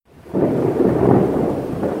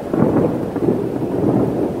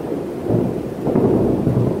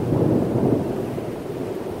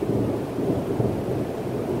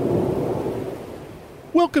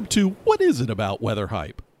welcome to What Is It About Weather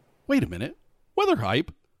Hype? Wait a minute. Weather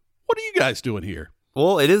Hype? What are you guys doing here?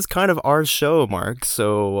 Well, it is kind of our show, Mark,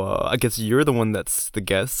 so I guess you're the one that's the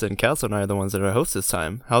guest, and Castle and I are the ones that are hosts this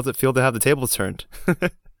time. How does it feel to have the tables turned?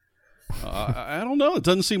 I don't know. It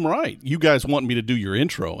doesn't seem right. You guys want me to do your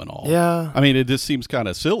intro and all. Yeah. I mean, it just seems kind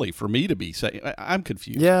of silly for me to be saying. I'm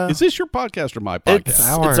confused. Yeah. Is this your podcast or my podcast?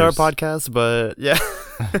 It's our podcast, but yeah.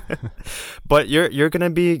 But you're going to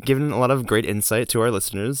be giving a lot of great insight to our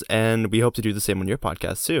listeners, and we hope to do the same on your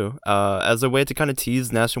podcast too, as a way to kind of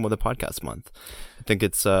tease National Weather Podcast Month. I think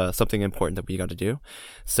it's something important that we got to do.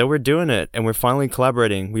 So we're doing it, and we're finally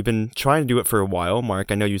collaborating. We've been trying to do it for a while.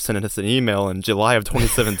 Mark, I know you sent us an email in July of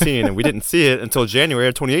 2017, and we didn't see it until January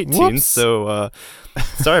of 2018. Whoops. So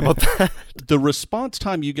sorry about that. The response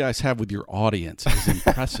time you guys have with your audience is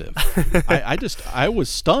impressive. I was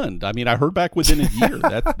stunned. I mean, I heard back within a year.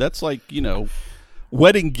 That's like,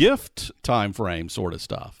 wedding gift time frame sort of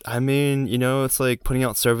stuff. I mean, it's like putting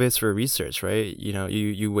out surveys for research, right?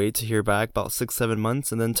 You wait to hear back about 6-7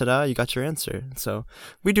 months, and then ta-da, you got your answer. So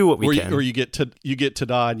we do what we can. Or you get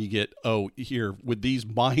ta-da, and you get, here with these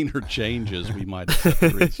minor changes, we might have set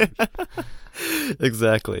the research.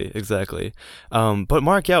 Exactly. But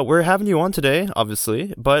Mark, yeah, we're having you on today,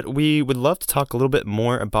 obviously, but we would love to talk a little bit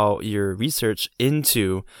more about your research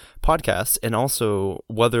into podcasts and also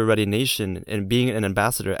Weather Ready Nation and being an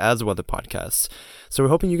ambassador as Weather Podcasts. So we're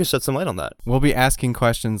hoping you can shed some light on that. We'll be asking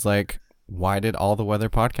questions like, why did all the weather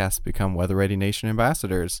podcasts become Weather Ready Nation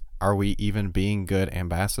ambassadors? Are we even being good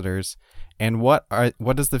ambassadors? And what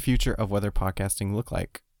does the future of weather podcasting look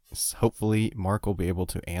like? Hopefully, Mark will be able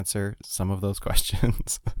to answer some of those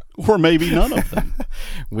questions. Or maybe none of them.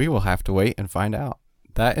 We will have to wait and find out.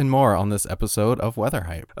 That and more on this episode of Weather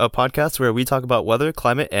Hype, a podcast where we talk about weather,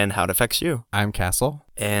 climate, and how it affects you. I'm Castle.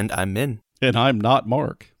 And I'm Min. And I'm not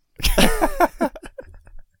Mark.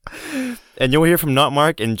 And you'll hear from Not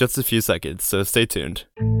Mark in just a few seconds, so stay tuned.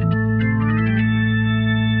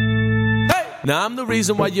 Now I'm the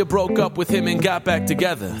reason why you broke up with him and got back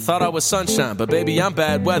together. Thought I was sunshine, but baby, I'm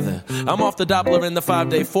bad weather. I'm off the Doppler in the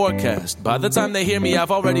 5-day forecast. By the time they hear me,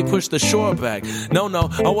 I've already pushed the shore back. No,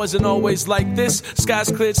 I wasn't always like this.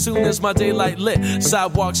 Skies cleared soon as my daylight lit.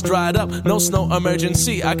 Sidewalks dried up, no snow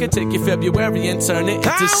emergency. I could take you February and turn it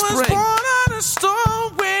into spring. I was born on a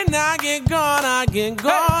storm. When I get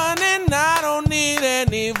gone, and I don't need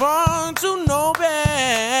anyone to know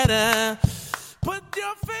better. Put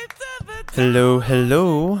your faith to the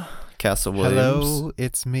Hello, Castle Williams. Hello,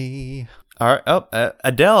 it's me. All right.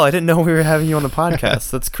 Adele, I didn't know we were having you on the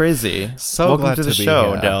podcast. That's crazy. Welcome to the show,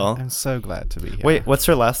 here. Adele. I'm so glad to be here. Wait, what's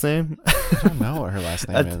her last name? I don't know what her last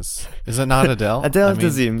name is. Is it not Adele? Adele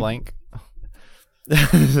Dazeem. Blank.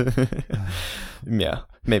 Yeah,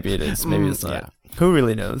 maybe it is. Maybe it's not. Yeah. Who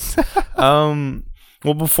really knows?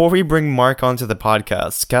 Well, before we bring Mark onto the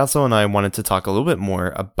podcast, Castle and I wanted to talk a little bit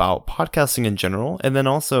more about podcasting in general, and then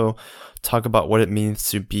also talk about what it means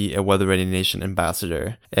to be a Weather Ready Nation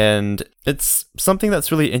ambassador. And it's something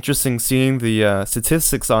that's really interesting seeing the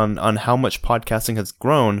statistics on how much podcasting has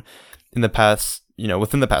grown in the past,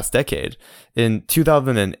 within the past decade. In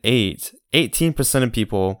 2008, 18% of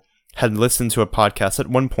people had listened to a podcast at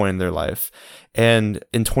one point in their life. And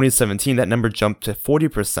in 2017, that number jumped to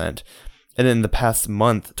 40%. And in the past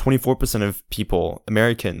month, 24% of people,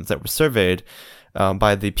 Americans that were surveyed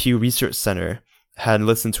by the Pew Research Center, had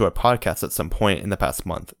listened to a podcast at some point in the past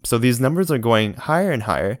month. So these numbers are going higher and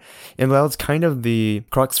higher. And that was kind of the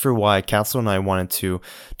crux for why Castle and I wanted to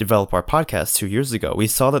develop our podcast 2 years ago. We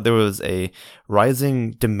saw that there was a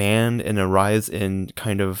rising demand and a rise in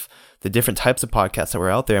kind of the different types of podcasts that were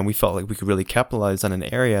out there, and we felt like we could really capitalize on an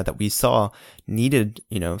area that we saw needed,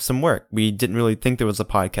 some work. We didn't really think there was a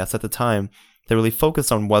podcast at the time that really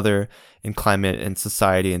focused on weather and climate and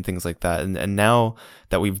society and things like that. And now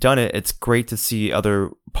that we've done it, it's great to see other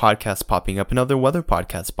podcasts popping up and other weather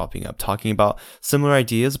podcasts popping up, talking about similar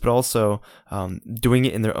ideas, but also doing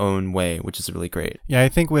it in their own way, which is really great. Yeah, I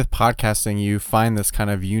think with podcasting, you find this kind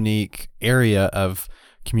of unique area of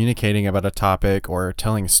communicating about a topic or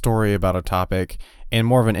telling a story about a topic in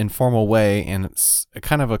more of an informal way, and it's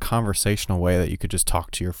kind of a conversational way that you could just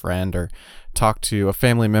talk to your friend or talk to a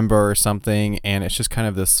family member or something, and it's just kind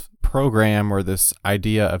of this program or this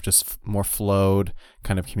idea of just more flowed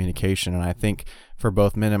kind of communication. And I think for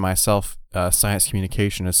both Min and myself, science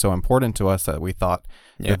communication is so important to us that we thought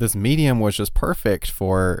that this medium was just perfect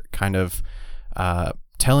for kind of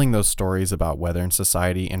telling those stories about weather and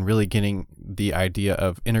society and really getting the idea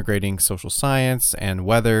of integrating social science and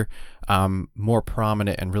weather more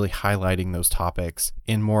prominent and really highlighting those topics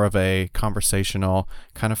in more of a conversational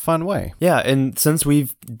kind of fun way. Yeah, and since we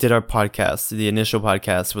did our podcast, the initial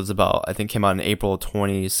podcast was I think came out in April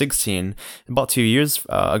 2016, about 2 years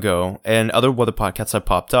ago, and other weather podcasts have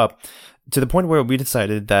popped up to the point where we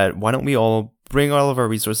decided that why don't we all bring all of our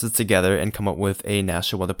resources together and come up with a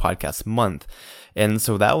National Weather Podcast Month. And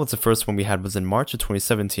so that was the first one we had was in March of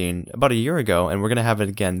 2017, about a year ago, and we're going to have it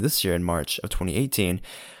again this year in March of 2018.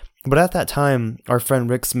 But at that time, our friend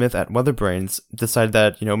Rick Smith at WeatherBrains decided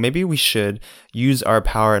that, maybe we should use our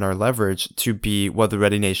power and our leverage to be Weather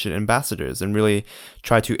Ready Nation ambassadors and really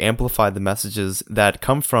try to amplify the messages that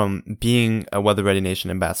come from being a Weather Ready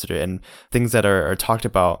Nation ambassador and things that are talked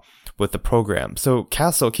about with the program. So,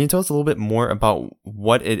 Castle, can you tell us a little bit more about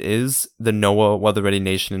what it is, the NOAA Weather Ready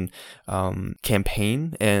Nation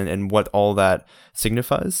campaign, and what all that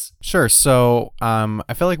signifies? Sure. So,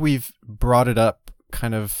 I feel like we've brought it up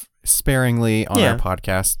kind of sparingly on our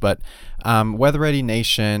podcast, but Weather Ready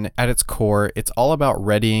Nation at its core, it's all about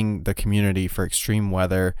readying the community for extreme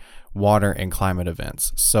weather, water, and climate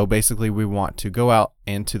events. So basically we want to go out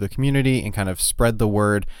into the community and kind of spread the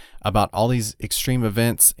word about all these extreme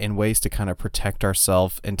events and ways to kind of protect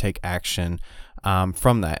ourselves and take action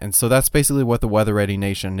from that. And so that's basically what the Weather Ready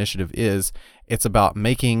Nation initiative is. It's about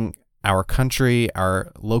making our country,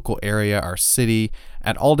 our local area, our city,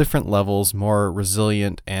 at all different levels, more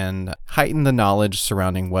resilient and heighten the knowledge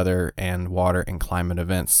surrounding weather and water and climate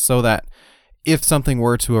events so that if something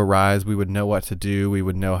were to arise, we would know what to do, we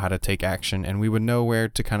would know how to take action, and we would know where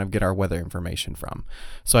to kind of get our weather information from.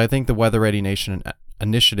 So I think the Weather Ready Nation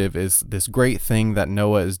initiative is this great thing that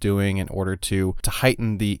NOAA is doing in order to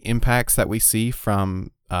heighten the impacts that we see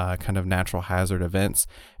from kind of natural hazard events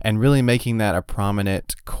and really making that a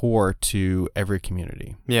prominent core to every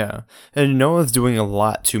community. Yeah. And NOAA is doing a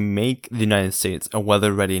lot to make the United States a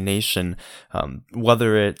weather-ready nation,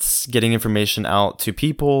 whether it's getting information out to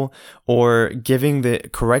people or giving the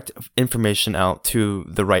correct information out to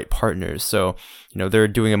the right partners. So, they're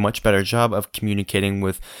doing a much better job of communicating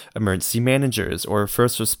with emergency managers or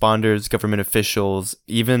first responders, government officials,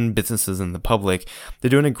 even businesses and the public. They're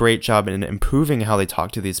doing a great job in improving how they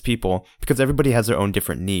talk to these people because everybody has their own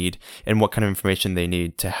different need and what kind of information they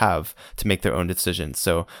need to have to make their own decisions.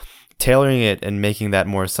 So tailoring it and making that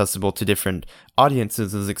more accessible to different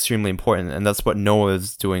audiences is extremely important, and that's what NOAA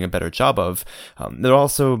is doing a better job of. They're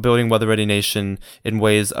also building Weather Ready Nation in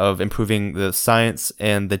ways of improving the science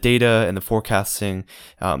and the data and the forecasting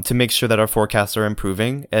to make sure that our forecasts are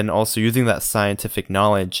improving, and also using that scientific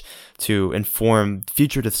knowledge to inform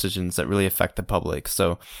future decisions that really affect the public.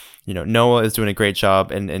 So NOAA is doing a great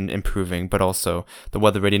job in improving, but also the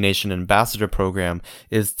Weather Ready Nation Ambassador Program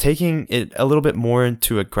is taking it a little bit more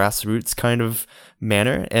into a grassroots kind of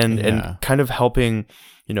manner and kind of helping,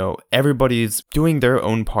 everybody's doing their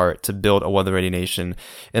own part to build a Weather Ready Nation.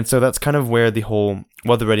 And so that's kind of where the whole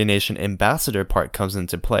Weather Ready Nation ambassador part comes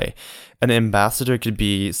into play. An ambassador could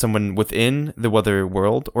be someone within the weather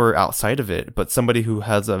world or outside of it, but somebody who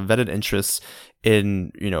has a vetted interest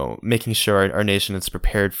in, making sure our nation is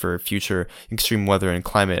prepared for future extreme weather and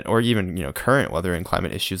climate, or even, current weather and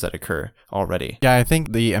climate issues that occur already. Yeah, I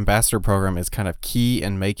think the ambassador program is kind of key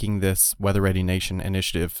in making this Weather Ready Nation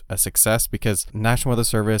initiative a success because National Weather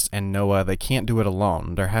Service and NOAA, they can't do it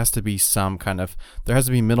alone. There has to be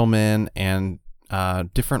middlemen and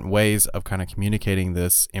different ways of kind of communicating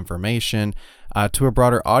this information to a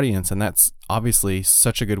broader audience. And that's obviously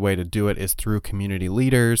such a good way to do it is through community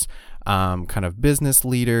leaders, kind of business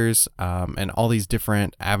leaders, and all these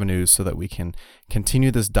different avenues so that we can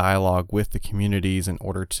continue this dialogue with the communities in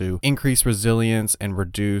order to increase resilience and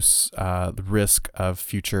reduce the risk of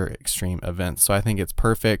future extreme events. So I think it's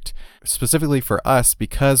perfect specifically for us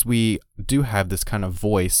because we do have this kind of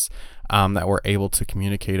voice that we're able to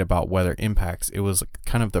communicate about weather impacts. It was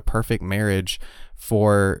kind of the perfect marriage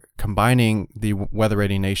for combining the Weather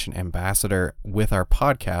Ready Nation Ambassador with our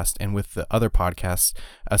podcast and with the other podcasts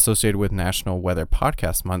associated with National Weather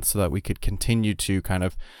Podcast Month so that we could continue to kind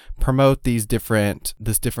of promote this different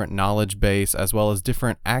knowledge base as well as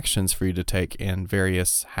different actions for you to take in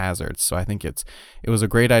various hazards. So I think it was a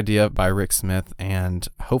great idea by Rick Smith, and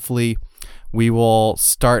hopefully we will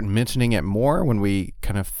start mentioning it more when we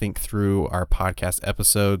kind of think through our podcast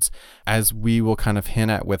episodes. As we will kind of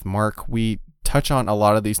hint at with Mark, we touch on a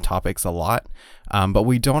lot of these topics a lot, but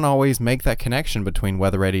we don't always make that connection between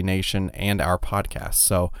Weather Ready Nation and our podcast.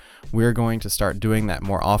 So we're going to start doing that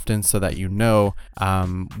more often so that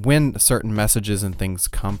when certain messages and things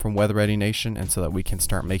come from Weather Ready Nation, and so that we can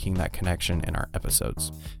start making that connection in our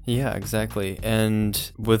episodes. Yeah, exactly.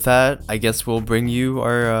 And with that, I guess we'll bring you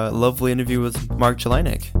our lovely interview with Mark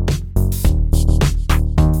Jelinek.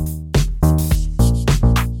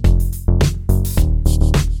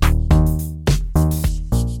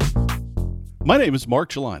 My name is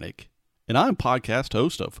Mark Jelinek, and I'm podcast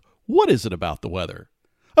host of What Is It About the Weather?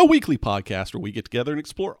 A weekly podcast where we get together and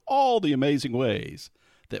explore all the amazing ways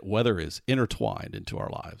that weather is intertwined into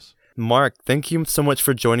our lives. Mark, thank you so much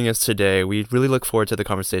for joining us today. We really look forward to the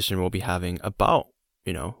conversation we'll be having about,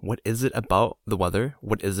 what is it about the weather?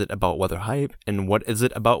 What is it about weather hype? And what is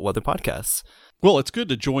it about weather podcasts? Well, it's good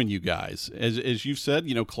to join you guys. As you've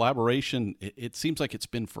said, collaboration, it seems like it's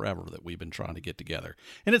been forever that we've been trying to get together.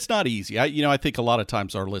 And it's not easy. I think a lot of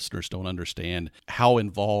times our listeners don't understand how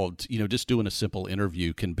involved, just doing a simple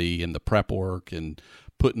interview can be in the prep work and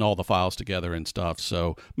putting all the files together and stuff.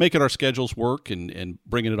 So making our schedules work and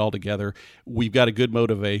bringing it all together. We've got a good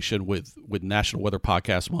motivation with National Weather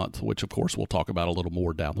Podcast Month, which, of course, we'll talk about a little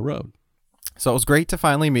more down the road. So it was great to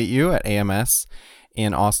finally meet you at AMS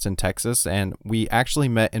in Austin, Texas, and we actually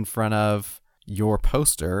met in front of your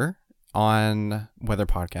poster on weather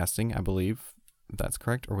podcasting, I believe. That's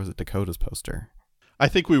correct, or was it Dakota's poster? I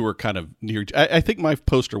think we were kind of near. I think my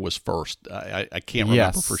poster was first. I can't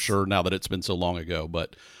remember for sure now that it's been so long ago,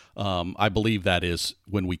 but I believe that is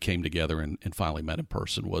when we came together and finally met in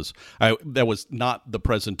person. That was not the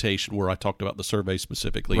presentation where I talked about the survey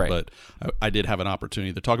specifically, right. But I did have an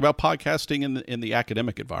opportunity to talk about podcasting in the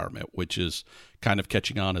academic environment, which is kind of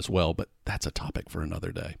catching on as well. But that's a topic for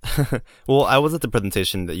another day. Well, I was at the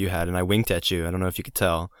presentation that you had, and I winked at you. I don't know if you could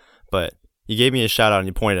tell, but you gave me a shout out and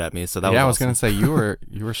you pointed at me, so that was awesome. I was going to say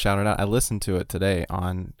you were shouted out. I listened to it today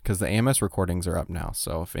because the AMS recordings are up now.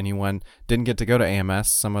 So if anyone didn't get to go to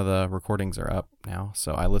AMS, some of the recordings are up now.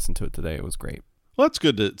 So I listened to it today. It was great. Well, it's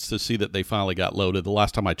good to see that they finally got loaded. The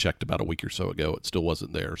last time I checked about a week or so ago, it still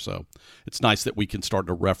wasn't there. So it's nice that we can start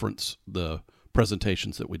to reference the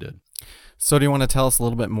presentations that we did. So do you want to tell us a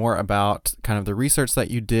little bit more about kind of the research that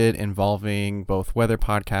you did involving both weather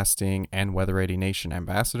podcasting and Weather Ready Nation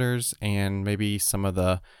ambassadors, and maybe some of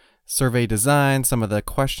the survey design, some of the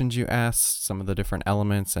questions you asked, some of the different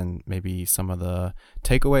elements, and maybe some of the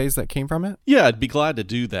takeaways that came from it? Yeah, I'd be glad to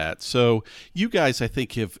do that. So you guys, I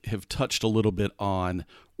think, have touched a little bit on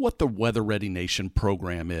what the Weather Ready Nation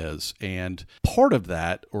program is. And part of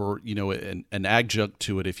that, or, an adjunct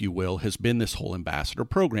to it, if you will, has been this whole ambassador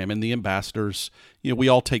program. And the ambassadors, we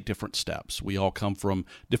all take different steps. We all come from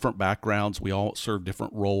different backgrounds. We all serve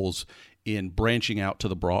different roles in branching out to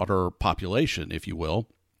the broader population, if you will.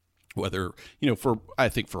 Whether, I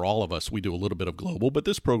think for all of us, we do a little bit of global, but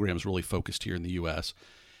this program is really focused here in the U.S.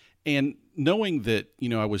 And knowing that,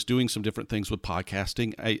 I was doing some different things with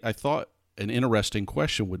podcasting, I thought an interesting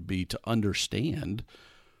question would be to understand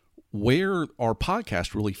where our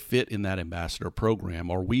podcast really fit in that ambassador program.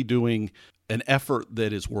 Are we doing an effort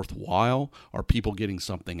that is worthwhile? Are people getting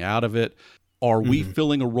something out of it? Are we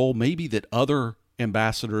filling a role maybe that other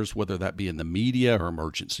ambassadors, whether that be in the media or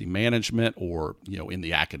emergency management or, in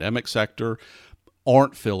the academic sector,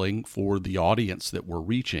 aren't filling for the audience that we're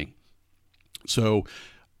reaching? So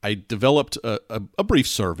I developed a brief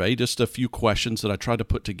survey, just a few questions that I tried to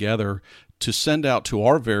put together to send out to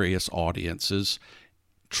our various audiences,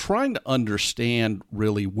 trying to understand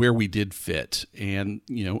really where we did fit. And,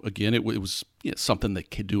 again, it was something that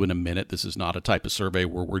could do in a minute. This is not a type of survey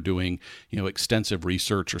where we're doing, extensive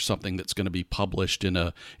research or something that's going to be published in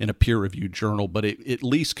a peer-reviewed journal, but it at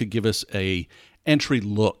least could give us a entry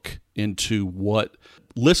look into what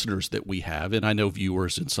listeners that we have, and I know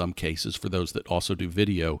viewers in some cases, for those that also do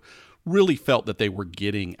video, really felt that they were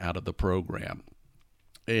getting out of the program.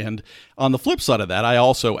 And on the flip side of that, I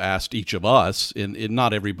also asked each of us, and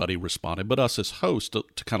not everybody responded, but us as hosts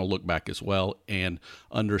to kind of look back as well and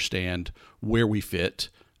understand where we fit,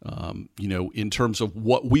 in terms of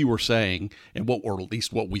what we were saying and or at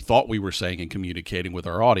least what we thought we were saying and communicating with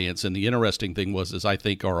our audience. And the interesting thing is I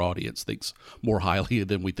think our audience thinks more highly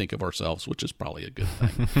than we think of ourselves, which is probably a good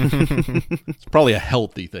thing. It's probably a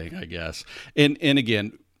healthy thing, I guess. And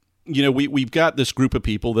again, we've got this group of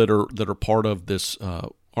people that are part of this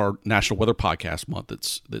our National Weather Podcast Month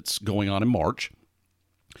that's going on in March,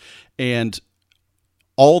 and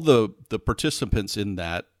all the participants in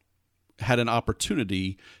that had an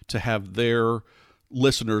opportunity to have their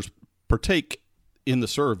listeners partake in the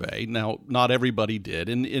survey. Now, not everybody did,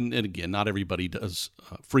 and again, not everybody does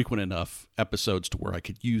frequent enough episodes to where I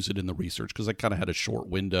could use it in the research, because I kind of had a short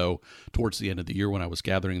window towards the end of the year when I was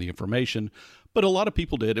gathering the information. But a lot of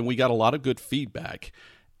people did, and we got a lot of good feedback.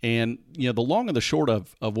 And the long and the short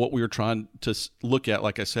of what we were trying to look at,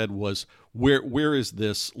 like I said, was where is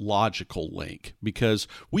this logical link? Because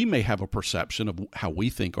we may have a perception of how we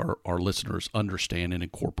think our listeners understand and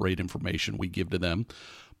incorporate information we give to them,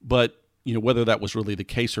 but whether that was really the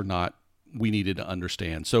case or not, we needed to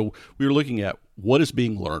understand. So we were looking at what is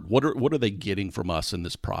being learned. What are they getting from us in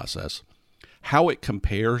this process? how it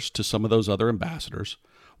compares to some of those other ambassadors.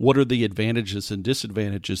 What are the advantages and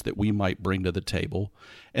disadvantages that we might bring to the table?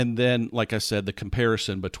 And then, like I said, the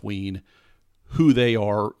comparison between who they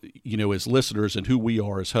are, as listeners and who we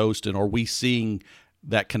are as hosts, and are we seeing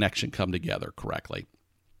that connection come together correctly?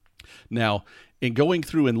 Now, in going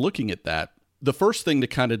through and looking at that, the first thing to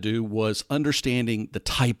kind of do was understanding the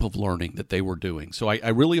type of learning that they were doing. So I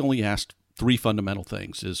really only asked 3 fundamental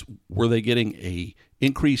things: is were they getting a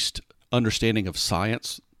increased understanding of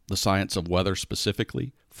science, the science of weather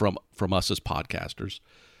specifically, from us as podcasters?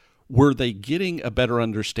 Were they getting a better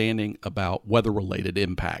understanding about weather-related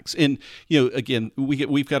impacts? And, again,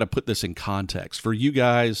 we've got to put this in context. For you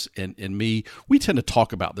guys and me, we tend to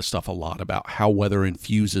talk about this stuff a lot, about how weather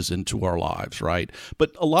infuses into our lives, right?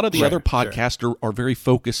 But a lot of the other podcasts are very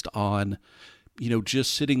focused on,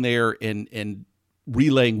 just sitting there and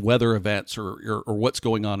relaying weather events or what's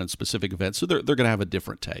going on in specific events. So they're going to have a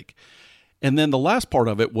different take. And then the last part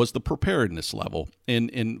of it was the preparedness level.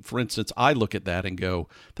 And for instance, I look at that and go,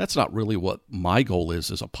 that's not really what my goal is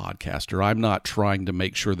as a podcaster. I'm not trying to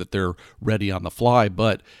make sure that they're ready on the fly,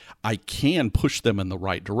 but I can push them in the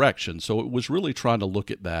right direction. So it was really trying to look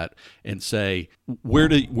at that and say, where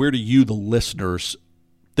do you, the listeners,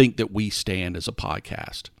 think that we stand as a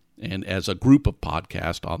podcast and as a group of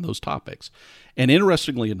podcasts on those topics? And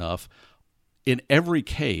interestingly enough, in every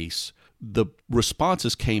case, the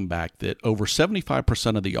responses came back that over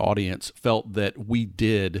 75% of the audience felt that we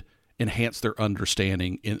did enhance their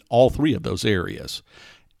understanding in all 3 of those areas.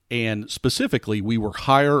 And specifically, we were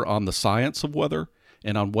higher on the science of weather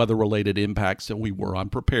and on weather-related impacts than we were on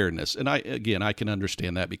preparedness. And I can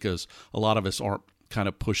understand that, because a lot of us aren't kind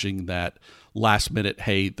of pushing that last-minute,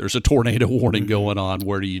 hey, there's a tornado warning going on,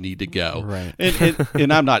 where do you need to go? Right.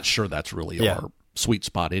 And I'm not sure that's really our sweet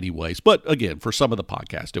spot anyways. But again, for some of the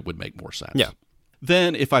podcast, it would make more sense. Yeah.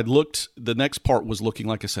 Then if I'd looked, the next part was looking,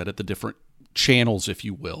 like I said, at the different channels, if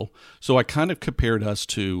you will. So I kind of compared us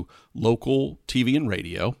to local TV and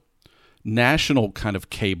radio, national kind of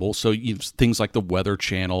cable, so things like the Weather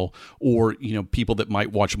Channel, or people that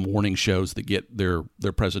might watch morning shows that get their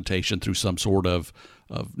presentation through some sort of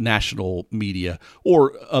national media,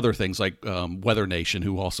 or other things like Weather Nation,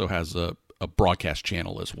 who also has a broadcast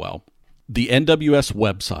channel as well. The NWS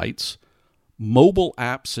websites, mobile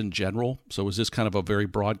apps in general, so is this kind of a very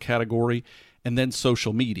broad category, and then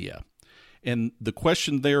social media. And the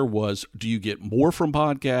question there was, do you get more from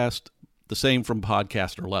podcast, the same from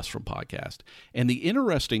podcast, or less from podcast? And the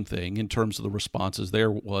interesting thing in terms of the responses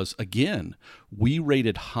there was, again, we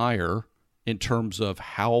rated higher in terms of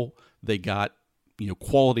how they got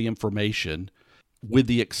quality information, with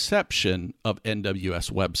the exception of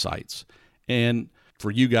NWS websites. And for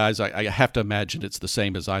you guys, I have to imagine it's the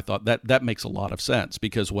same as I thought. That makes a lot of sense,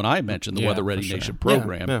 because when I mentioned the Weather Ready Nation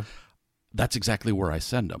program, that's exactly where I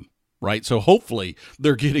send them, right? So hopefully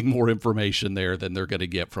they're getting more information there than they're going to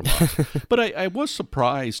get from us. But I was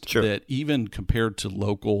surprised that even compared to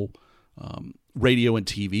local radio and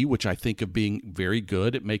TV, which I think of being very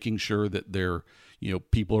good at making sure that they're,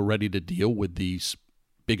 people are ready to deal with these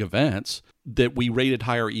big events, that we rated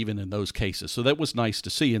higher even in those cases. So that was nice to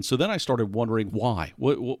see. And so then I started wondering why.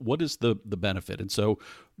 What is the benefit? And so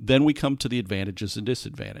then we come to the advantages and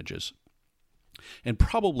disadvantages. And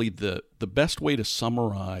probably the best way to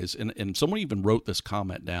summarize, and someone even wrote this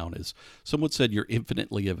comment down, is someone said, you're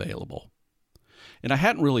infinitely available. And I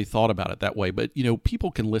hadn't really thought about it that way, but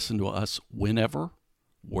people can listen to us whenever,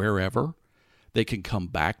 wherever. They can come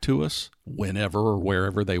back to us whenever or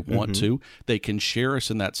wherever they want to. They can share us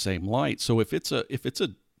in that same light. So if it's a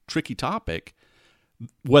tricky topic,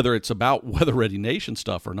 whether it's about Weather Ready Nation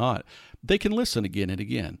stuff or not, they can listen again and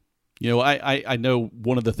again. I know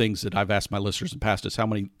one of the things that I've asked my listeners in the past is how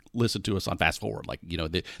many listen to us on Fast Forward, like they're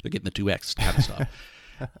getting the 2X kind of stuff.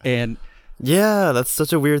 And yeah, that's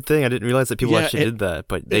such a weird thing. I didn't realize that people actually did that,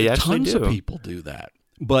 but they actually do. Tons of people do that.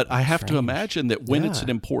 But I have to imagine that when it's an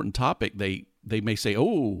important topic, they may say,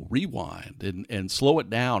 oh, rewind and slow it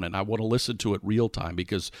down, and I want to listen to it real time,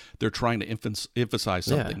 because they're trying to emphasize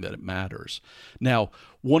something that it matters. Now,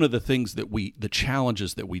 one of the things the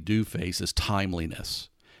challenges that we do face is timeliness.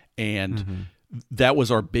 And that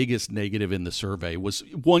was our biggest negative in the survey.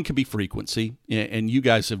 One could be frequency, and you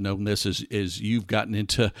guys have known this as you've gotten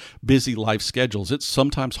into busy life schedules. It's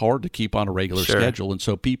sometimes hard to keep on a regular schedule, and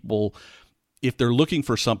so people, if they're looking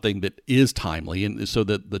for something that is timely, and so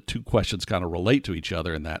that the two questions kind of relate to each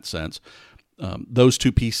other in that sense, those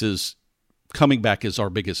two pieces coming back as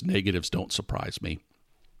our biggest negatives don't surprise me.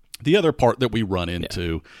 The other part that we run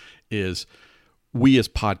into is we as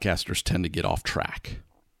podcasters tend to get off track.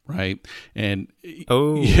 right? And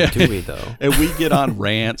do we though? And we get on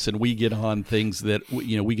rants and we get on things that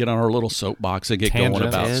we get on our little soapbox and get going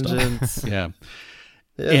about stuff. Yeah.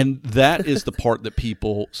 And that is the part that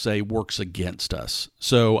people say works against us.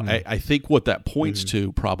 So I think what that points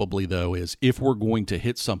to probably, though, is if we're going to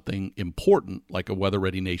hit something important like a Weather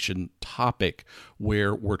Ready Nation topic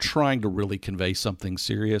where we're trying to really convey something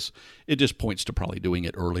serious, it just points to probably doing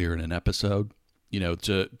it earlier in an episode,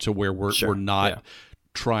 to where we're not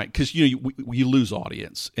trying, because you lose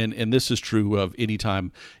audience, and this is true of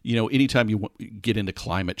anytime you get into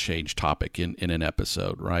climate change topic in an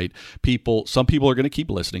episode, right? Some people are going to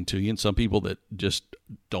keep listening to you, and some people that just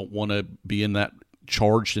don't want to be in that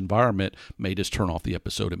charged environment may just turn off the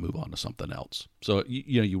episode and move on to something else. So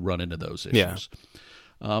you run into those issues.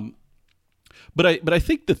 But I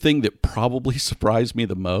think the thing that probably surprised me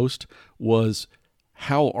the most was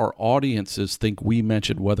how our audiences think we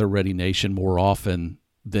mentioned Weather Ready Nation more often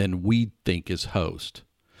than we think as host.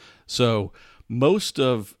 So most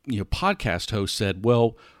of podcast hosts said,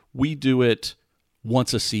 well, we do it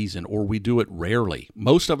once a season or we do it rarely.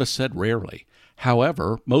 Most of us said rarely.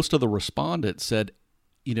 However, most of the respondents said,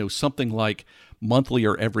 something like monthly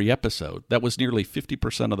or every episode. That was nearly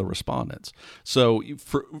 50% of the respondents. So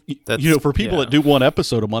for people that do one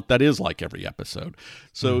episode a month, that is like every episode.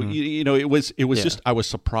 So it was just, I was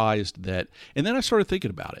surprised that, and then I started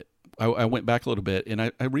thinking about it. I went back a little bit and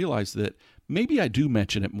I realized that maybe I do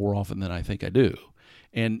mention it more often than I think I do.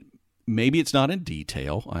 And maybe it's not in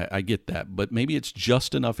detail. I get that, but maybe it's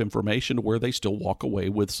just enough information to where they still walk away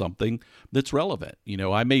with something that's relevant.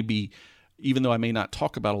 I may be, even though I may not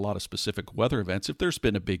talk about a lot of specific weather events, if there's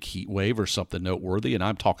been a big heat wave or something noteworthy, and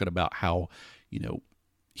I'm talking about how,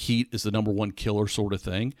 heat is the number one killer sort of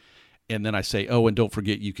thing, and then I say, oh, and don't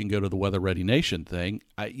forget you can go to the Weather Ready Nation thing,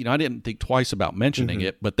 I didn't think twice about mentioning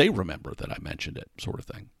it, but they remember that I mentioned it, sort of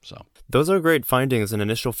thing. So those are great findings and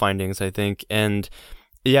initial findings, I think. And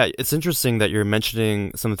yeah, it's interesting that you're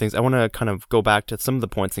mentioning some of the things. I want to kind of go back to some of the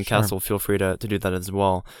points, and Castle, feel free to do that as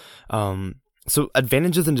well. So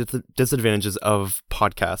advantages and disadvantages of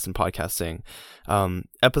podcasts and podcasting.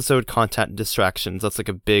 Episode content distractions. That's like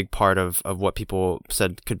a big part of what people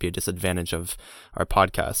said could be a disadvantage of our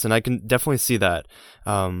podcast. And I can definitely see that.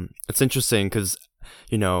 It's interesting because,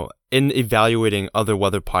 in evaluating other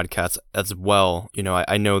weather podcasts as well,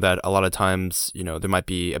 I know that a lot of times, there might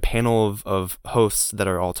be a panel of hosts that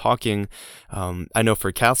are all talking. I know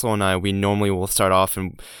for Castle and I, we normally will start off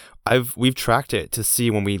and we've tracked it to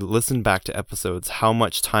see when we listen back to episodes how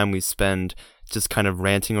much time we spend just kind of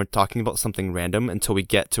ranting or talking about something random until we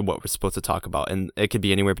get to what we're supposed to talk about. And it could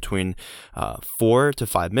be anywhere between 4 to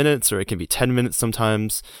 5 minutes, or it can be 10 minutes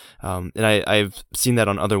sometimes. And I've seen that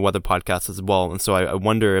on other weather podcasts as well. And so I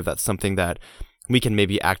wonder if that's something that we can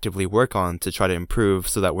maybe actively work on to try to improve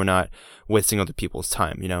so that we're not wasting other people's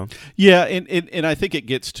time, Yeah, and I think it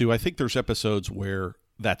gets to, I think there's episodes where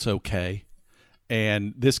that's okay.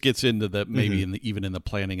 And this gets into the maybe even in the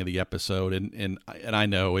planning of the episode, and I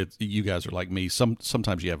know you guys are like me.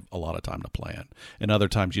 Sometimes you have a lot of time to plan, and other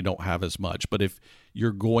times you don't have as much. But if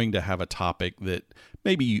you're going to have a topic that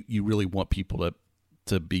maybe you really want people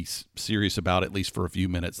to be serious about, at least for a few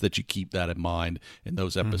minutes, that you keep that in mind in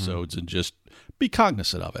those episodes and just be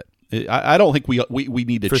cognizant of it. I don't think we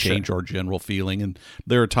need to change our general feeling, and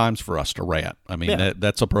there are times for us to rant. I mean,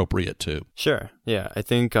 that's appropriate too. Sure. Yeah, I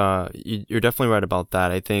think you're definitely right about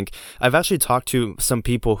that. I think I've actually talked to some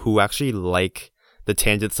people who actually like the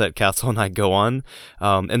tangents that Castle and I go on,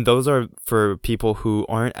 and those are for people who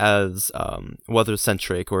aren't as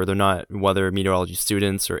weather-centric, or they're not weather meteorology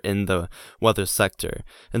students or in the weather sector.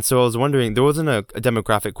 And so I was wondering, there wasn't a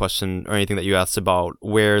demographic question or anything that you asked about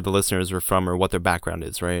where the listeners were from or what their background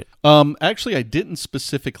is, right? Actually, I didn't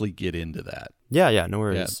specifically get into that. Yeah, no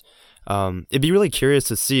worries. Yeah. It'd be really curious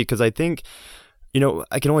to see, because I think,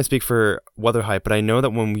 I can only speak for Weather Hype, but I know that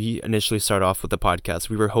when we initially started off with the podcast,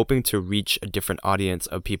 we were hoping to reach a different audience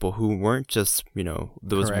of people who weren't just,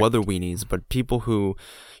 those Correct. Weather weenies, but people who,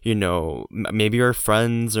 maybe are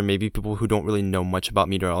friends, or maybe people who don't really know much about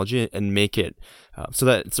meteorology, and make it so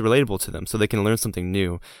that it's relatable to them, so they can learn something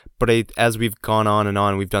new. But as we've gone on and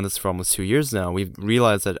on, we've done this for almost 2 years now, we've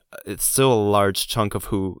realized that it's still a large chunk of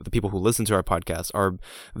the people who listen to our podcast are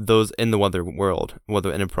those in the weather world,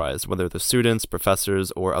 weather enterprise, whether they're students,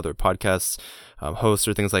 professors, or other podcasts, hosts,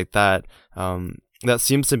 or things like that. That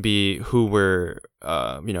seems to be who we're,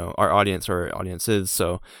 our audience is.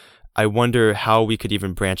 So I wonder how we could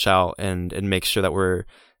even branch out and make sure that we're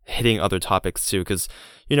hitting other topics too, because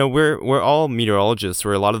we're all meteorologists,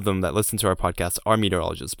 or a lot of them that listen to our podcast are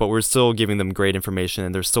meteorologists, but we're still giving them great information,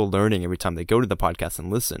 and they're still learning every time they go to the podcast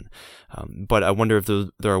and listen. But I wonder if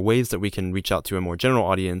there are ways that we can reach out to a more general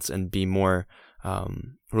audience and be more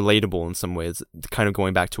relatable in some ways, kind of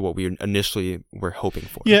going back to what we initially were hoping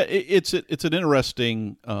for. Yeah, it's an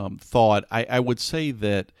interesting thought. I would say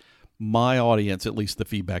that my audience, at least the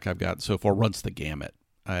feedback I've gotten so far, runs the gamut.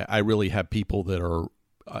 I really have people that are,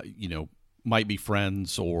 might be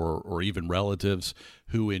friends or even relatives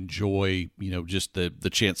who enjoy, just the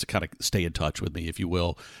chance to kind of stay in touch with me, if you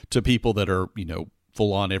will, to people that are,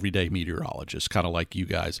 full on everyday meteorologists, kind of like you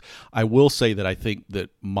guys. I will say that I think that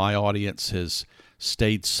my audience has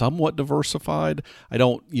stayed somewhat diversified.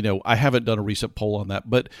 I haven't done a recent poll on that,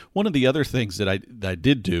 but one of the other things that I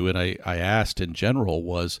did do, and I asked in general,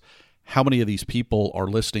 was how many of these people are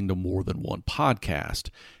listening to more than one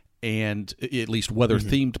podcast, and at least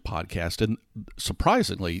weather-themed podcast. And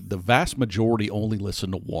surprisingly, the vast majority only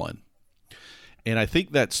listen to one. And I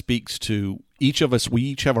think that speaks to each of us. We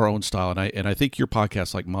each have our own style, and I think your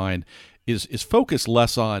podcast, like mine, is focused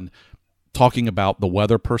less on talking about the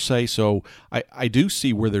weather per se. So I do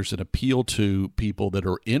see where there's an appeal to people that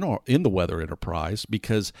are in the weather enterprise,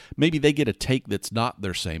 because maybe they get a take that's not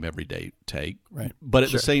their same everyday take. Right. But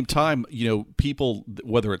at the same time, people,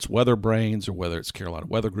 whether it's Weather Brains or whether it's Carolina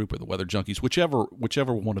Weather Group or the Weather Junkies,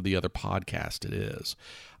 whichever one of the other podcasts it is,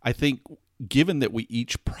 I think given that we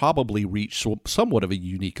each probably reach somewhat of a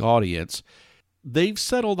unique audience, they've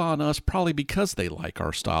settled on us probably because they like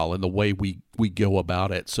our style and the way we go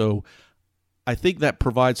about it. So I think that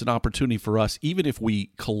provides an opportunity for us, even if we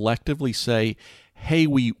collectively say, hey,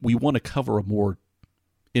 we want to cover a more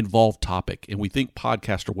involved topic, and we think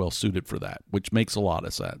podcasts are well suited for that, which makes a lot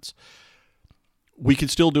of sense. We can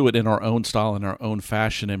still do it in our own style, in our own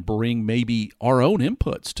fashion, and bring maybe our own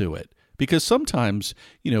inputs to it. Because sometimes,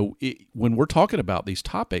 when we're talking about these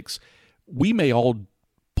topics, we may all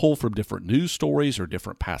pull from different news stories or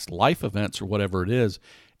different past life events or whatever it is,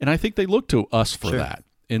 and I think they look to us for that.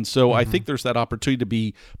 And so I think there's that opportunity to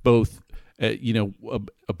be both,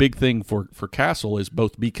 a big thing for Castle is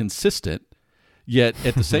both be consistent, yet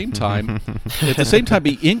at the same time,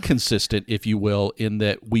 be inconsistent, if you will, in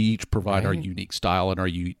that we each provide our unique style and our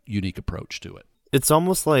unique approach to it. It's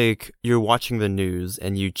almost like you're watching the news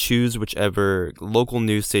and you choose whichever local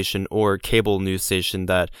news station or cable news station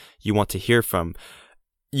that you want to hear from.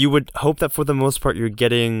 You would hope that for the most part you're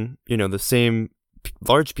getting, the same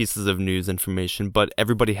large pieces of news information, but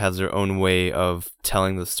everybody has their own way of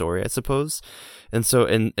telling the story, I suppose. And so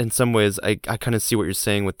in some ways, I kind of see what you're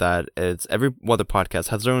saying with that. It's every weather podcast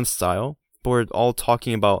has their own style, but we're all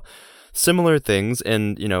talking about similar things,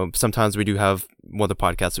 and sometimes we do have weather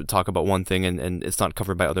podcasts that talk about one thing and it's not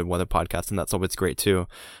covered by other weather podcasts, and that's always great too.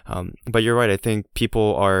 But you're right, I think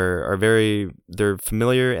people are they're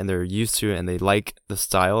familiar and they're used to it, and they like the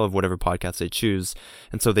style of whatever podcast they choose,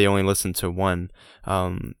 and so they only listen to one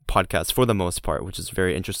podcast for the most part, which is a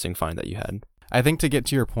very interesting find that you had. I think to get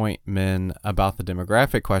to your point, Min, about the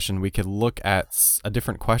demographic question, we could look at a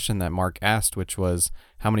different question that Mark asked, which was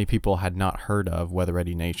how many people had not heard of Weather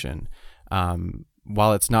Ready Nation.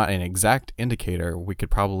 While it's not an exact indicator, we could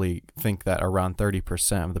probably think that around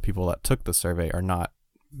 30% of the people that took the survey are not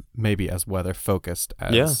maybe as weather focused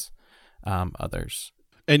as others.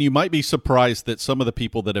 And you might be surprised that some of the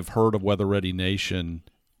people that have heard of Weather Ready Nation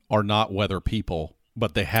are not weather people,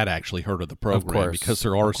 but they had actually heard of the program, because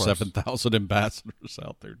there are 7,000 ambassadors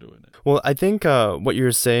out there doing it. Well, I think what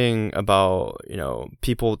you're saying about,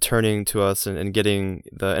 people turning to us and getting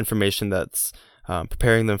the information that's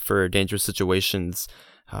preparing them for dangerous situations,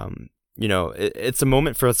 it's a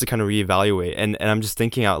moment for us to kind of reevaluate. And I'm just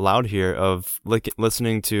thinking out loud here of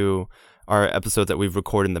listening to our episodes that we've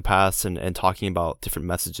recorded in the past and talking about different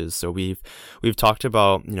messages. So we've talked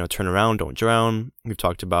about, turn around, don't drown. We've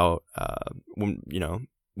talked about,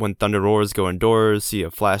 when thunder roars, go indoors, see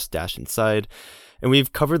a flash, dash inside. And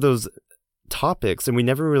we've covered those topics, and we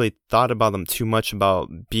never really thought about them too much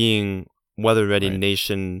about being Weather Ready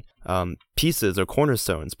Nation pieces or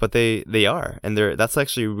cornerstones, but they are. And that's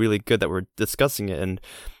actually really good that we're discussing it. And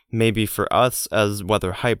maybe for us as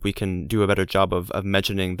Weather Hype, we can do a better job of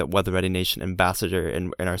mentioning the Weather Ready Nation ambassador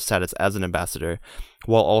and our status as an ambassador,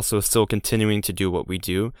 while also still continuing to do what we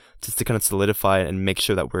do, just to kind of solidify and make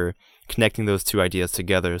sure that we're connecting those two ideas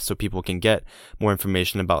together so people can get more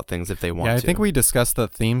information about things if they want to. Yeah, I think we discuss the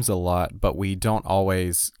themes a lot, but we don't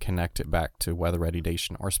always connect it back to Weather Ready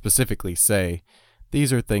Nation, or specifically say,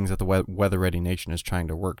 these are things that the Weather Ready Nation is trying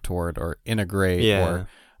to work toward or integrate or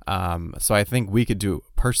So I think we could do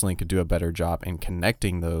a better job in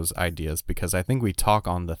connecting those ideas, because I think we talk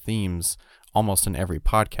on the themes almost in every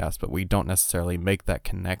podcast, but we don't necessarily make that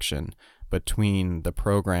connection between the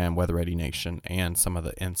program, Weather Ready Nation, and some of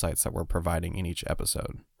the insights that we're providing in each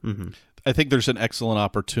episode. Mm-hmm. I think there's an excellent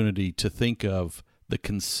opportunity to think of the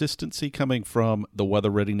consistency coming from the Weather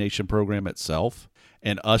Ready Nation program itself,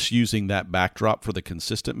 and us using that backdrop for the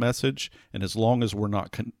consistent message. And as long as we're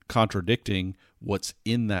not contradicting what's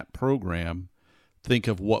in that program, think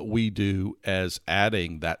of what we do as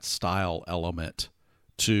adding that style element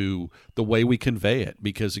to the way we convey it.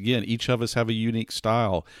 Because again, each of us have a unique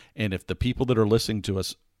style, and if the people that are listening to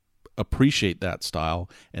us appreciate that style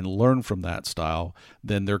and learn from that style,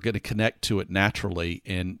 then they're going to connect to it naturally.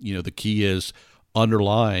 And the key is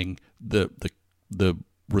underlying the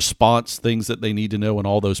response, things that they need to know, and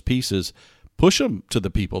all those pieces. Push them to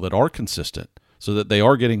the people that are consistent, so that they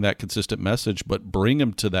are getting that consistent message, but bring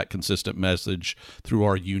them to that consistent message through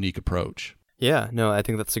our unique approach. Yeah, no, I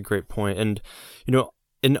think that's a great point. And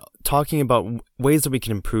in talking about ways that we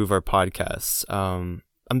can improve our podcasts,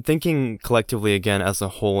 I'm thinking collectively again as a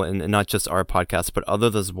whole, and not just our podcast, but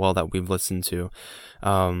others as well that we've listened to.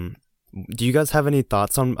 Do you guys have any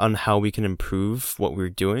thoughts on how we can improve what we're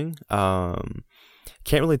doing?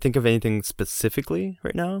 Can't really think of anything specifically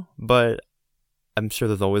right now, but I'm sure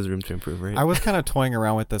there's always room to improve, right? I was kind of toying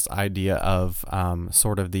around with this idea of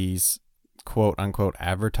sort of these quote unquote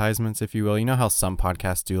advertisements, if you will. You know how some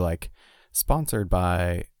podcasts do like sponsored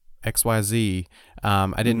by XYZ.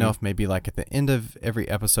 I didn't know if maybe like at the end of every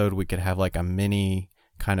episode we could have like a mini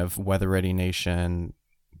kind of Weather Ready Nation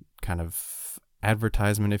kind of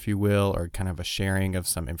advertisement, if you will, or kind of a sharing of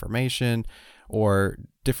some information, or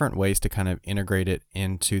different ways to kind of integrate it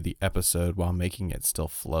into the episode while making it still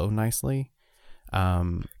flow nicely.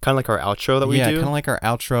 Kind of like our outro that we do? Yeah, kind of like our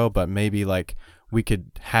outro, but maybe like we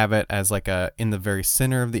could have it as like in the very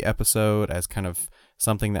center of the episode as kind of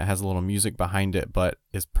something that has a little music behind it, but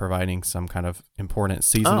is providing some kind of important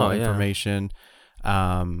seasonal information.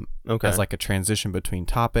 As like a transition between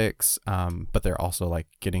topics, but they're also like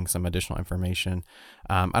getting some additional information.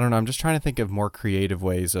 I don't know. I'm just trying to think of more creative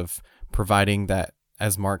ways of providing that,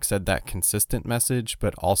 as Mark said, that consistent message,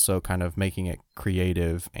 but also kind of making it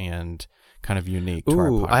creative and kind of unique to our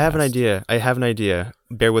podcast. I have an idea.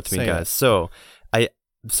 Bear with me, guys. So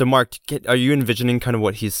Mark, are you envisioning kind of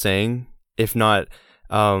what he's saying? If not,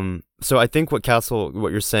 so I think what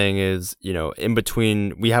you're saying is, in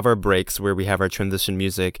between, we have our breaks where we have our transition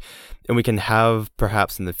music, and we can have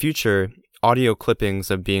perhaps in the future audio clippings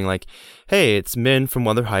of being like, hey, it's Min from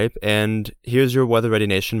Weather Hype, and here's your Weather Ready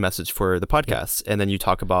Nation message for the podcast. And then you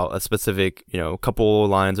talk about a specific, couple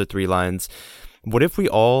lines or 3 lines. What if we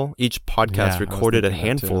each podcast recorded a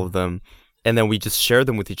handful of them, and then we just share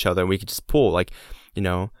them with each other, and we could just pull like,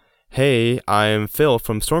 hey, I'm Phil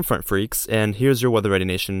from Stormfront Freaks, and here's your Weather Ready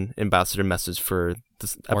Nation ambassador message for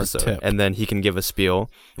this episode. And then he can give a spiel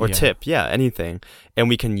or tip, anything. And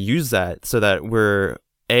we can use that so that we're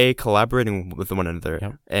A, collaborating with one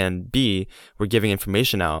another, and B, we're giving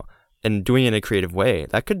information out and doing it in a creative way.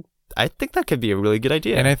 I think that could be a really good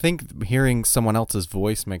idea. And I think hearing someone else's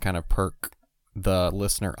voice may kind of perk the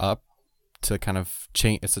listener up to kind of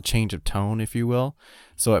change. It's a change of tone, if you will.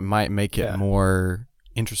 So it might make it more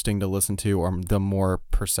interesting to listen to, or the more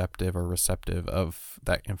perceptive or receptive of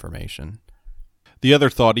that information. The other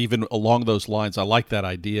thought, even along those lines, I like that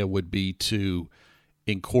idea, would be to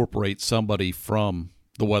incorporate somebody from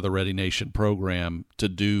the Weather Ready Nation program to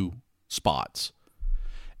do spots.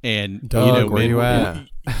 And Doug, where you at?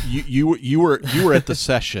 You were at the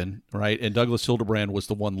session, right? And Douglas Hildebrand was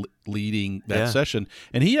the one leading that session,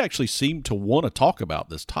 and he actually seemed to want to talk about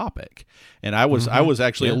this topic. And I was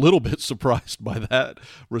actually a little bit surprised by that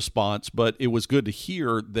response, but it was good to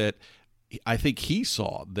hear that. I think he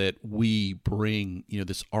saw that we bring,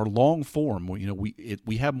 our long form.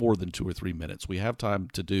 We have more than 2 or 3 minutes. We have time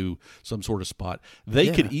to do some sort of spot. They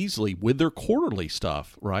could easily, with their quarterly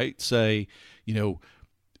stuff, right, say,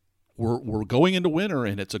 we're going into winter,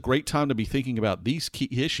 and it's a great time to be thinking about these key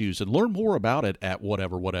issues and learn more about it at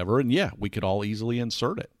whatever. And we could all easily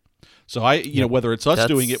insert it. So whether it's us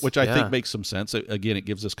doing it, which I think makes some sense. Again, it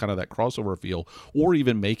gives us kind of that crossover feel, or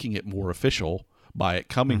even making it more official by it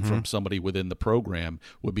coming from somebody within the program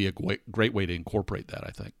would be a great way to incorporate that, I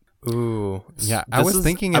think. Ooh. Yeah, I was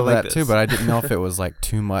thinking of that too, but I didn't know if it was like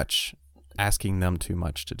too much, asking them too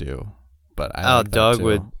much to do. But Doug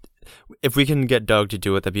would. If we can get Doug to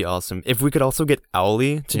do it, that'd be awesome. If we could also get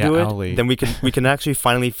Owly to do it, then we can actually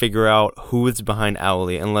finally figure out who is behind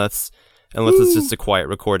Owly. Unless unless it's just a quiet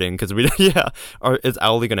recording. Because or is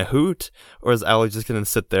Owly gonna hoot, or is Owly just gonna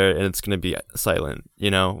sit there and it's gonna be silent?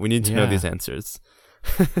 You know, we need to know these answers.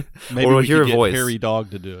 Maybe or we hear could a get voice. Harry Dog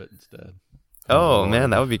to do it instead. Oh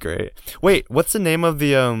man, that would be great. Wait, what's the name of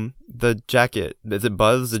the jacket? Is it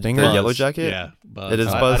Buzz? The Stingray. yellow jacket? Yeah, Buzz. It is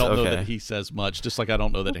I Buzz? don't know Okay. that he says much, just like I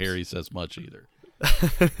don't know that Harry says much either.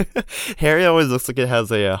 Harry always looks like it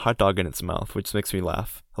has a hot dog in its mouth, which makes me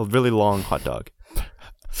laugh. A really long hot dog.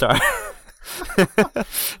 Sorry.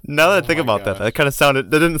 Now that I think my about that, gosh. that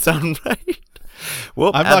didn't sound right.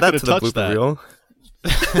 Well, I'm add not that gonna to the touch blooper that. reel.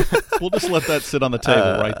 We'll just let that sit on the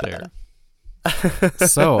table right there.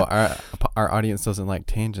 So our audience doesn't like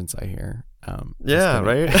tangents, I hear. Yeah,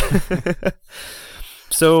 right?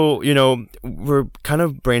 So, you know, we're kind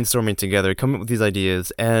of brainstorming together, coming up with these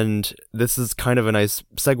ideas, and this is kind of a nice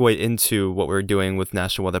segue into what we're doing with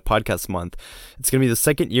National Weather Podcast Month. It's going to be the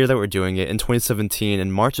second year that we're doing it. In 2017,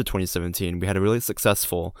 in March of 2017, we had a really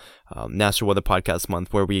successful National Weather Podcast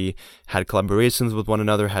Month where we had collaborations with one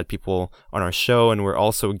another, had people on our show, and we're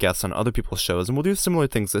also guests on other people's shows. And we'll do similar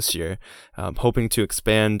things this year, hoping to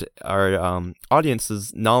expand our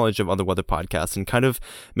audience's knowledge of other weather podcasts and kind of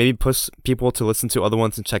maybe push people to listen to other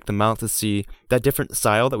ones and check them out to see that different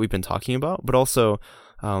style that we've been talking about, but also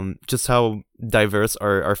just how diverse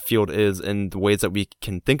our field is in the ways that we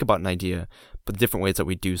can think about an idea, but the different ways that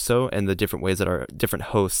we do so, and the different ways that our different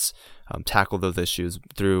hosts tackle those issues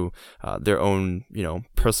through their own, you know,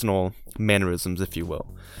 personal mannerisms, if you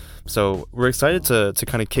will. So we're excited to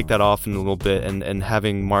kind of kick that off in a little bit, and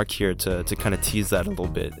having Mark here to kind of tease that a little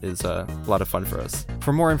bit is a lot of fun for us.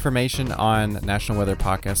 For more information on National Weather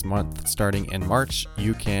Podcast Month starting in March,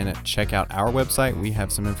 you can check out our website. We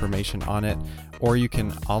have some information on it. Or you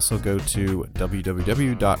can also go to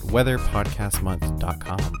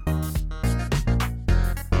www.weatherpodcastmonth.com.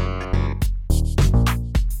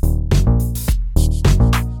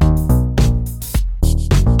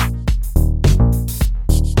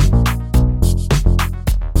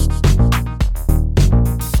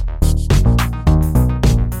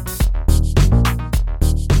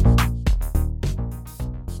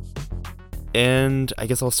 And I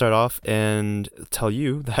guess I'll start off and tell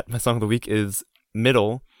you that my song of the week is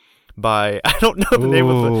Middle by, I don't know the name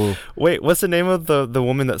of the, wait, what's the name of the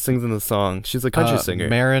woman that sings in the song? She's a country singer.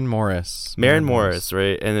 Maren Morris. Maren Morris,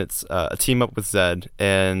 right? And it's a team up with Zed.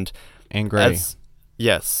 And Gray.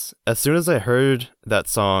 Yes. As soon as I heard that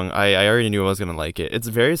song, I already knew I was going to like it. It's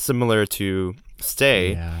very similar to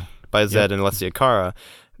Stay by Zed and Alessia Cara.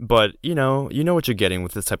 But, you know what you're getting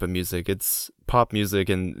with this type of music. It's pop music,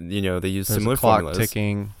 and, you know, they use similar formulas.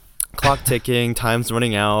 Clock ticking, time's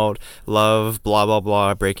running out, love, blah, blah,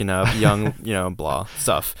 blah, breaking up, young, you know, blah,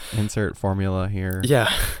 stuff. Insert formula here. Yeah.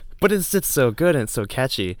 But it's so good and it's so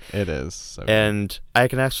catchy. It is. So and I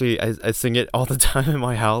can actually, I sing it all the time in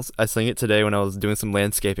my house. I sang it today when I was doing some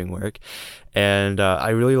landscaping work. And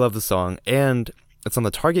I really love the song. And it's on the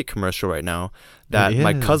Target commercial right now that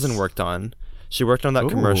my cousin worked on. She worked on that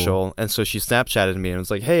commercial, and so she Snapchatted me and was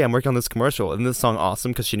like, hey, I'm working on this commercial. Isn't this song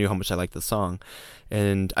awesome? Because she knew how much I liked the song.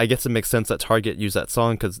 And I guess it makes sense that Target used that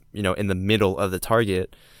song because, you know, in the middle of the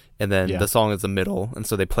Target, and then the song is the middle, and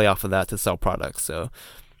so they play off of that to sell products. So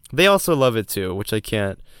they also love it too, which I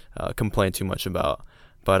can't complain too much about.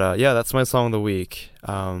 But yeah, that's my song of the week.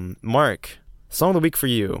 Mark, song of the week for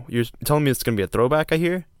you. You're telling me it's going to be a throwback, I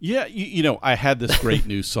hear? Yeah, you know, I had this great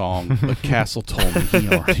new song, but Castle told me he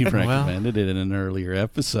already recommended it in an earlier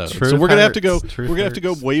episode. So we're gonna have to go. We're gonna have to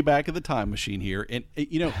go way back in the time machine here, and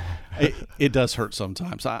you know, it does hurt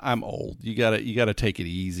sometimes. I'm old. You gotta take it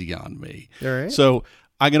easy on me. All right. So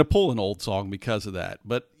I'm gonna pull an old song because of that.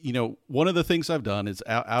 But you know, one of the things I've done is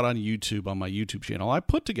out on YouTube, on my YouTube channel, I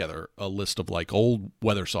put together a list of like old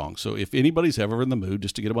weather songs. So if anybody's ever in the mood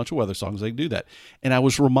just to get a bunch of weather songs, they can do that. And I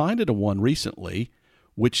was reminded of one recently,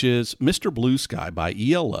 which is Mr. Blue Sky by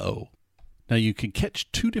ELO. Now, you can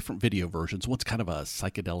catch two different video versions. One's kind of a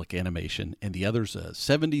psychedelic animation, and the other's a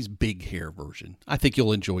 70s big hair version. I think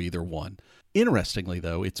you'll enjoy either one. Interestingly,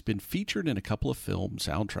 though, it's been featured in a couple of film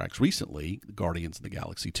soundtracks recently, Guardians of the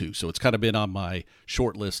Galaxy 2. So it's kind of been on my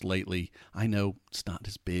short list lately. I know it's not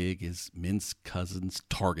as big as Min's cousin's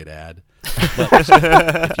Target ad, but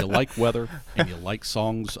if you like weather and you like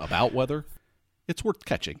songs about weather, it's worth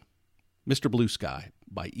catching. Mr. Blue Sky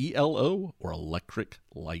by ELO or Electric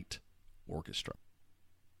Light Orchestra.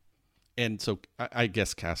 And so I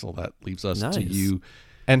guess, Castle, that leaves us to you.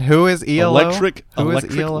 And who is ELO? Electric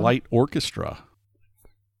Light Orchestra.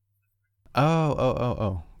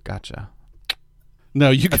 Oh, gotcha.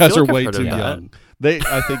 No, you guys are like way I've heard too of that. young.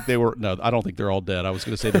 I think they were. No, I don't think they're all dead. I was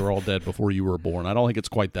going to say they were all dead before you were born. I don't think it's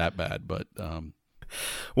quite that bad, but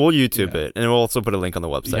We'll YouTube it, and we'll also put a link on the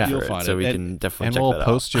website Yeah. for You'll it, find so it. we And- can definitely And check we'll that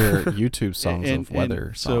post your YouTube songs And- of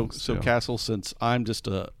weather songs. So too. Castle, since I'm just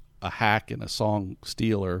a hack and a song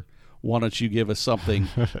stealer, why don't you give us something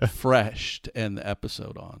fresh to end the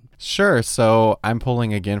episode on? Sure. So I'm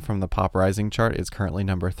pulling again from the Pop Rising chart. It's currently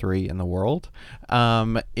number 3 in the world.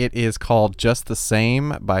 It is called Just the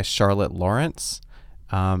Same by Charlotte Lawrence.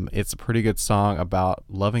 It's a pretty good song about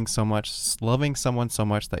loving someone so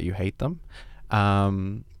much that you hate them.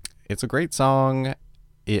 It's a great song.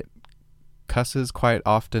 It cusses quite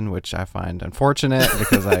often, which I find unfortunate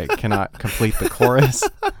because I cannot complete the chorus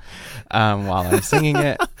while I'm singing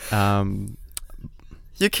it.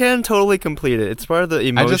 You can totally complete it. It's part of the I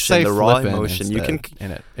emotion, just say the raw flippin' emotion. You can. instead,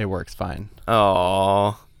 and it works fine.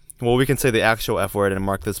 Oh, well, we can say the actual F word and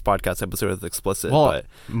mark this podcast episode as explicit. Well, but I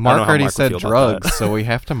don't know Mark how already Mark would said feel about drugs, that. so we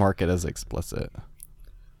have to mark it as explicit.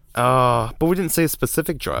 But we didn't say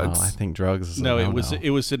specific drugs. Oh, I think drugs is a No, no-no. it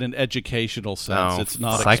was in an educational sense. Oh, It's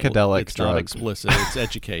not psychedelic It's not drugs. explicit. It's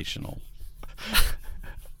educational.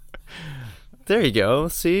 There you go.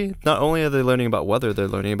 See, not only are they learning about weather, they're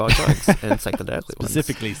learning about drugs and psychedelic ones.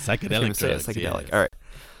 psychedelic Psychedelic. All right.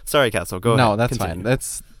 Sorry, Castle. Go ahead. No, that's Continue. fine.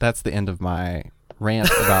 That's the end of my rant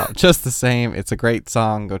about Just the Same. It's a great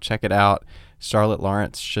song. Go check it out. Charlotte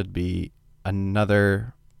Lawrence should be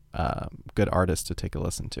another good artist to take a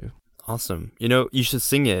listen to. Awesome. You know, you should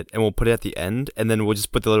sing it, and we'll put it at the end, and then we'll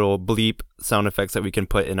just put the little bleep sound effects that we can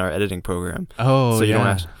put in our editing program. Oh, So you don't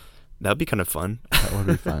yeah. have. That'd be kind of fun. That would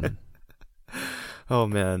be fun. Oh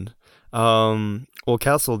man. Well,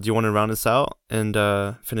 Castle, do you want to round us out and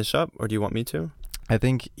finish up, or do you want me to? I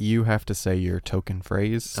think you have to say your token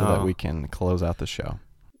phrase so that Oh. we can close out the show.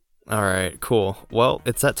 All right, cool. Well,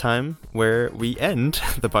 it's that time where we end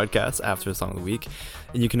the podcast after the Song of the Week.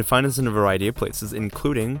 And you can find us in a variety of places,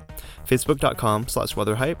 including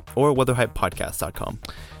facebook.com/weatherhype or weatherhypepodcast.com.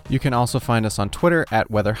 You can also find us on Twitter at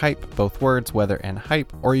weatherhype, both words, weather and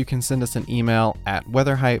hype, or you can send us an email at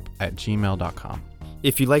weatherhype@gmail.com.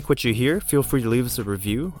 If you like what you hear, feel free to leave us a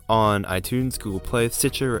review on iTunes, Google Play,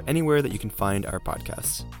 Stitcher, or anywhere that you can find our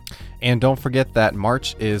podcasts. And don't forget that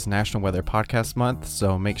March is National Weather Podcast Month,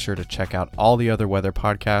 so make sure to check out all the other weather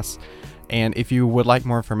podcasts. And if you would like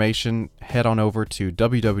more information, head on over to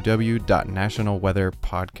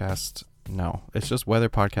www.nationalweatherpodcast. No, it's just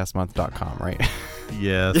weatherpodcastmonth.com, right?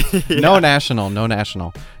 Yes. No national.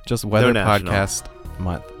 Just national.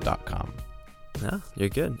 weatherpodcastmonth.com. Yeah, you're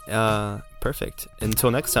good. Perfect. Until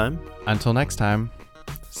next time, Until next time,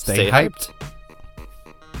 stay hyped.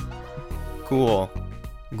 Cool.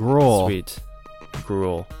 Gruel. Sweet.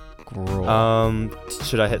 Gruel. Gruel.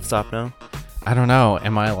 Should I hit stop now? I don't know.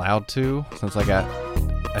 Am I allowed to? Since I got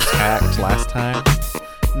attacked last time.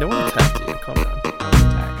 No one attacked you. Calm down.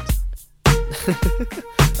 I was attacked.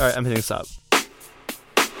 All right, I'm hitting stop.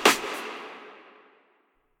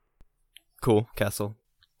 Cool, Castle.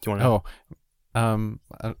 Do you want to?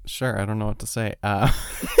 Sure. I don't know what to say. Hi,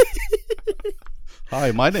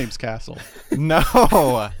 my name's Castle.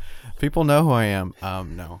 No. People know who I am.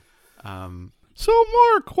 No. So,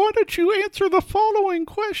 Mark, why don't you answer the following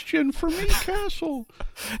question for me, Castle?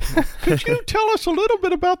 Could you tell us a little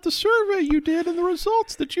bit about the survey you did and the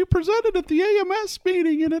results that you presented at the AMS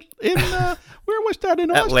meeting in where was that, in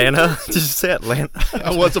Austin, Atlanta? Texas? Did you say Atlanta?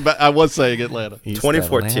 I was saying Atlanta. East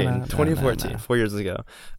 2014. Atlanta? No, 2014. no. 4 years ago.